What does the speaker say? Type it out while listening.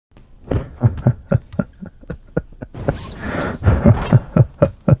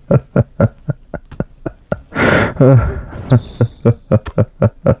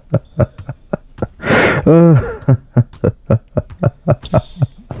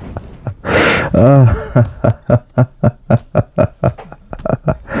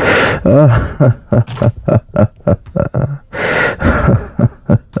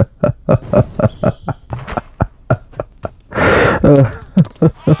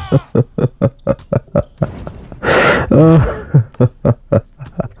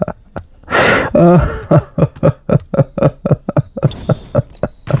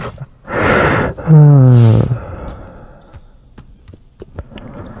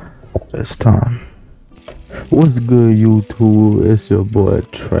It's time. What's good, YouTube? It's your boy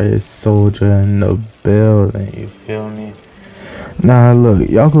Trae Soulja in the building. You feel me? Nah, look,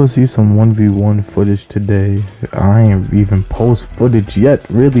 y'all gonna see some 1v1 footage today. I ain't even post footage yet,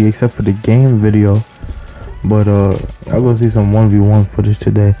 really, except for the game video. But y'all gonna see some 1v1 footage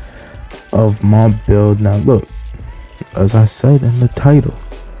today of my build. Now, look, as I said in the title,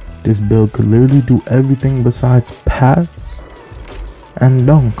 this build could literally do everything besides pass and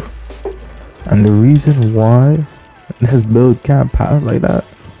dunk. And the reason why this build can't pass like that,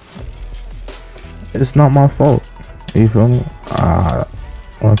 it's not my fault. You feel me?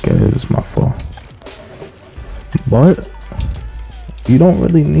 Okay, it's my fault. But you don't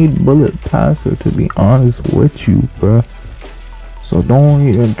really need bullet passer, to be honest with you, bruh. So don't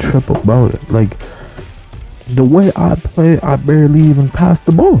even trip about it. Like, the way I play, I barely even pass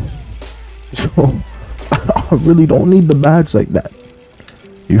the ball. So I really don't need the badge like that.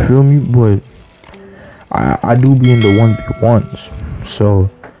 You feel me? But I do be in the 1v1s. So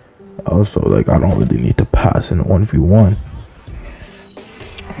also, like, I don't really need to pass in 1v1.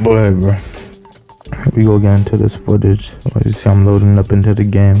 But bro, we go get into this footage. You see I'm loading up into the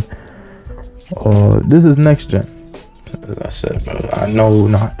game. This is next gen. As I said, bro, I know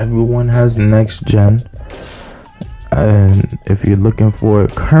not everyone has next gen. And if you're looking for a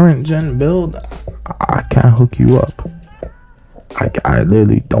current gen build, I can't hook you up. I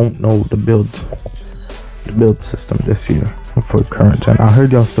literally don't know the build system this year for current gen. I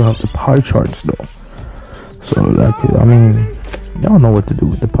heard y'all still have the pie charts though, so that could, I mean, y'all know what to do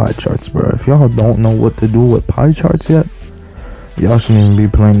with the pie charts, bro. If y'all don't know what to do with pie charts yet, y'all shouldn't even be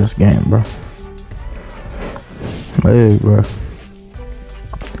playing this game, bro. Hey, bro.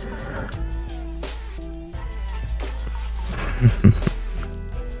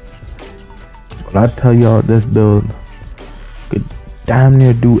 But I tell y'all, this build could damn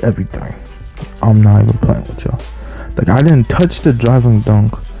near do everything. I'm not even playing with y'all. Like, I didn't touch the driving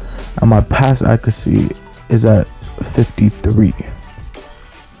dunk, and my pass accuracy is at 53.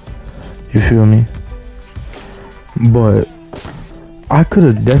 You feel me? But I could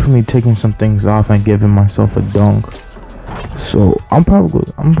have definitely taken some things off and given myself a dunk. So I'm probably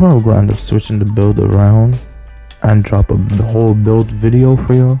gonna end up switching the build around and drop a whole build video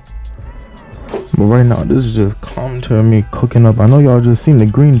for y'all. But right now, this is just commentary me cooking up. I know y'all just seen the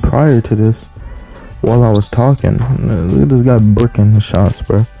green prior to this while I was talking. Look at this guy bricking the shots,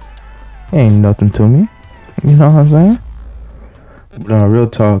 bro. Ain't nothing to me. You know what I'm saying? But real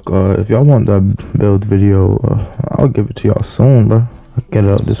talk, if y'all want that build video, I'll give it to y'all soon, bro. I'll get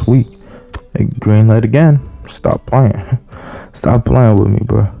it out this week. Hey, green light again. Stop playing. Stop playing with me,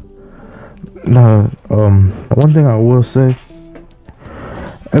 bro. Now, one thing I will say,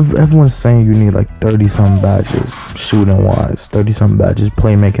 everyone's saying you need like 30-some badges shooting wise, 30-some badges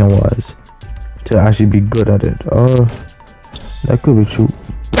playmaking wise to actually be good at it. That could be true.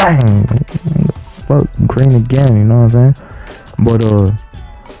 Bang! Fuck, green again, you know what I'm saying? But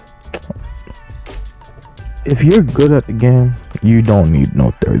if you're good at the game, you don't need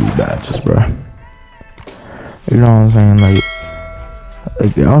no 30 badges, bro. You know what I'm saying? Like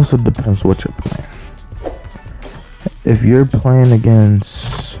it also depends what you're playing. If you're playing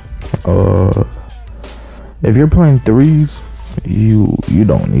against if you're playing threes, you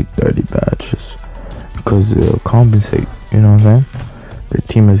don't need 30 badges because it'll compensate. You know what I'm saying? Your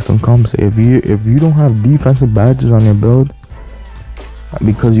teammates can compensate. If you don't have defensive badges on your build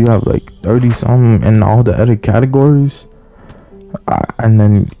because you have like 30-some in all the other categories, and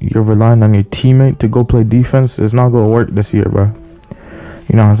then you're relying on your teammate to go play defense, it's not gonna work this year, bro.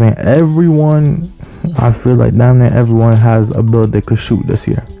 You know what I'm saying? Everyone, I feel like damn near everyone has a build they could shoot this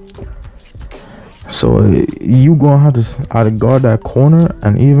year. So you gonna have to either guard that corner,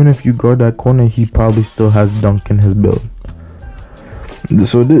 and even if you guard that corner, he probably still has dunk in his build.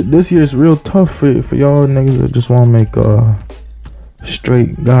 So this year is real tough for y'all niggas that just want to make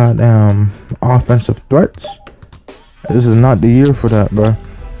straight goddamn offensive threats. This is not the year for that, bro.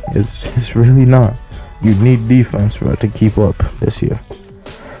 It's really not. You need defense, bro, to keep up this year.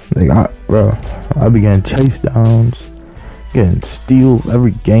 Like, I be getting chase downs, getting steals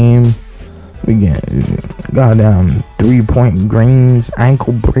every game. We getting goddamn 3-point greens,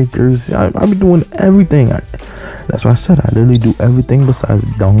 ankle breakers. I be doing everything. That's why I said I literally do everything besides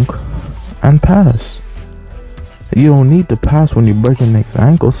dunk and pass. You don't need to pass when you're breaking niggas'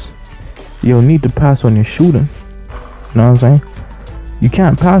 ankles. You don't need to pass when you're shooting. You know what I'm saying? You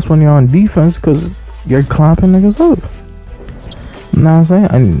can't pass when you're on defense because you're clapping niggas up. You know what I'm saying?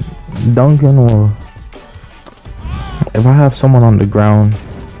 And dunking, or if I have someone on the ground,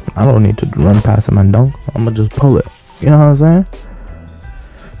 I don't need to run past him and dunk. I'm gonna just pull it. You know what I'm saying?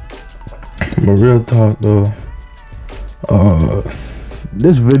 But real talk though,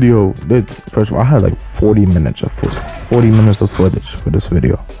 this video, first of all, I had like 40 minutes of footage for this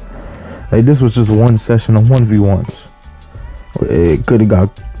video. Like, this was just one session of 1v1s. It could have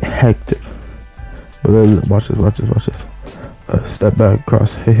got hectic. But watch this. Step back,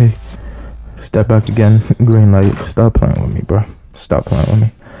 cross. Hey. Step back again. Green light. Stop playing with me, bro. Stop playing with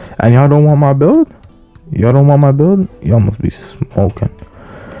me. And y'all don't want my build? Y'all must be smoking.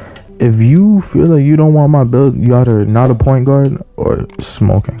 If you feel like you don't want my build, you either not a point guard or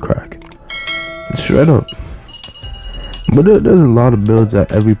smoking crack. Straight up. But there's a lot of builds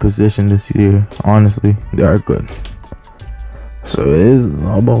at every position this year. Honestly, they are good. So it is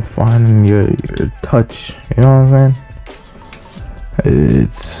all about finding your touch. You know what I'm saying?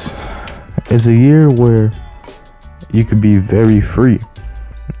 It's a year where you could be very free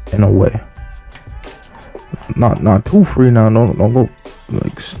in a way. Not too free now. Don't go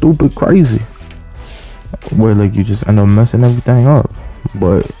like stupid crazy where like you just end up messing everything up.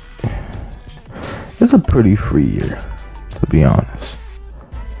 But it's a pretty free year, to be honest.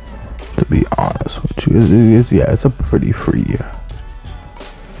 To be honest with you, it's a pretty free year.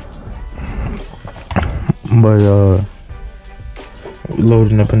 But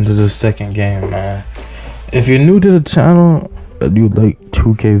loading up into the second game, man. If you're new to the channel, you like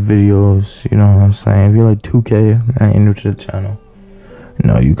 2K videos, you know what I'm saying? If you like 2K and you're new to the channel, you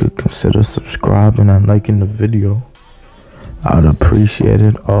know, you could consider subscribing and liking the video. I'd appreciate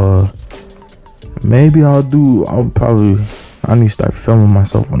it. Maybe I need to start filming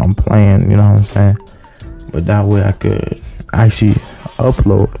myself when I'm playing, you know what I'm saying? But that way I could actually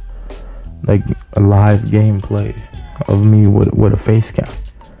upload like a live gameplay of me with a face cam.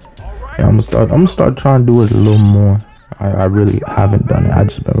 Yeah, I'm gonna start trying to do it a little more. I really haven't done it. I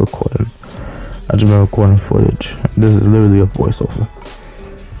just been recording footage. This is literally a voiceover.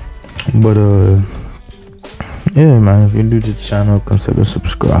 But yeah, man, if you're new to the channel, consider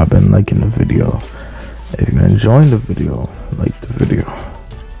subscribing, liking the video. If you're enjoying the video, like the video.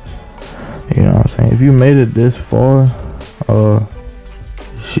 You know what I'm saying? If you made it this far,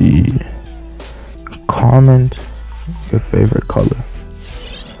 comment your favorite color.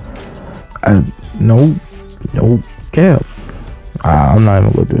 No cap. I'm not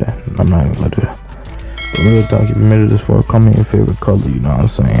even gonna do that. But real talk, if you made it this far, comment your favorite color. You know what I'm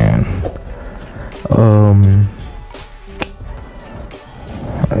saying?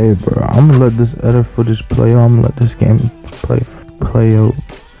 Hey, bro, I'm gonna let this edit footage play out. I'm gonna let this game play out,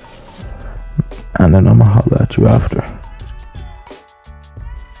 and then I'm gonna holler at you after.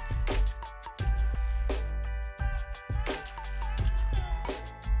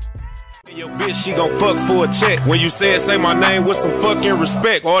 Your bitch, she gon' fuck for a check. When you say my name with some fucking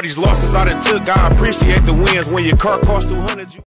respect. All these losses I done took, I appreciate the wins. When your car costs 200,